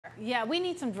Yeah, we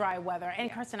need some dry weather. And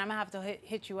Yeah. Kirsten, I'm gonna have to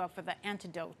hit you up for the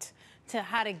antidote to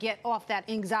how to get off that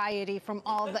anxiety from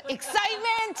all the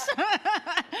excitement.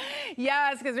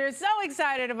 Yes, because we're so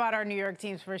excited about our New York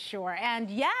teams for sure. And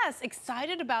yes,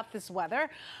 excited about this weather.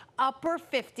 Upper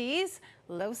 50s,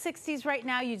 low 60s right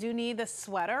now. You do need a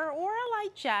sweater or a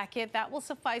light jacket. That will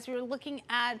suffice. We're looking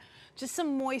at just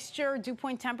some moisture, dew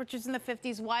point temperatures in the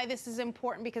 50s. Why this is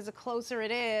important, because the closer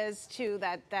it is to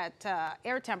that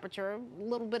air temperature, a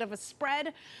little bit of a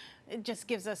spread, it just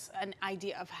gives us an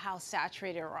idea of how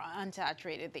saturated or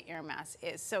unsaturated the air mass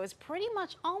is. So it's pretty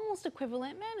much almost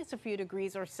equivalent, man. It's a few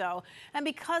degrees or so. And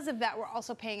because of that, we're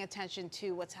also paying attention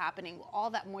to what's happening. All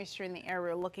that moisture in the air,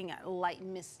 we're looking at light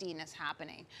mistiness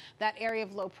happening. That area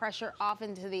of low pressure off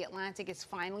into the Atlantic is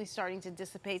finally starting to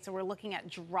dissipate. So we're looking at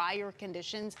drier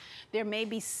conditions. There may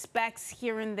be specks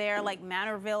here and there, like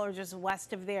Manorville or just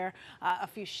west of there, a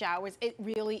few showers. It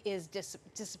really is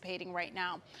dissipating right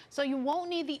now. So you won't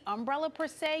need the umbrella per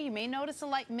se. You may notice a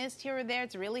light mist here or there.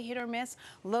 It's really hit or miss.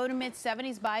 Low to mid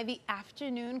 70s by the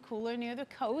afternoon, cooler near the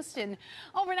coast, and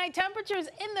overnight temperatures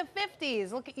in the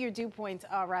 50s. Look at your dew points,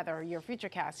 rather your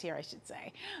futurecast here, I should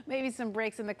say. Maybe some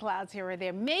breaks in the clouds here or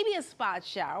there. Maybe a spot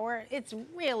shower. It's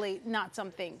really not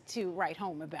something to write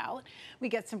home about. We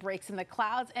get some breaks in the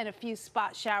clouds and a few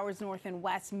spot showers north and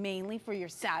west, mainly for your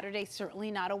Saturday.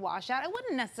 Certainly not a washout. I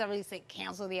wouldn't necessarily say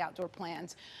cancel the outdoor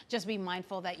plans. Just be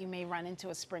mindful that you may run into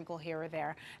a sprinkle here or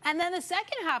there. And then the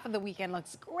second half of the weekend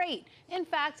looks great. In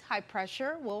fact, high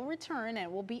pressure will return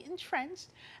and will be entrenched,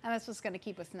 and that's what's going to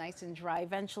keep us nice and dry.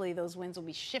 Eventually, those winds will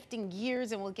be shifting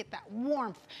gears and we'll get that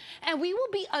warmth. And we will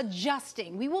be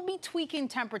adjusting. We will be tweaking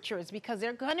temperatures because there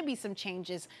are going to be some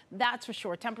changes, that's for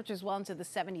sure. Temperatures well into the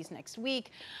 70s next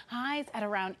week. Highs at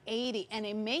around 80, and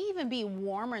it may even be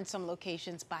warmer in some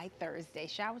locations by Thursday.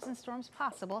 Showers and storms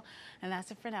possible. And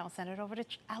that's it for now. I'll send it over to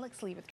Alex Lee with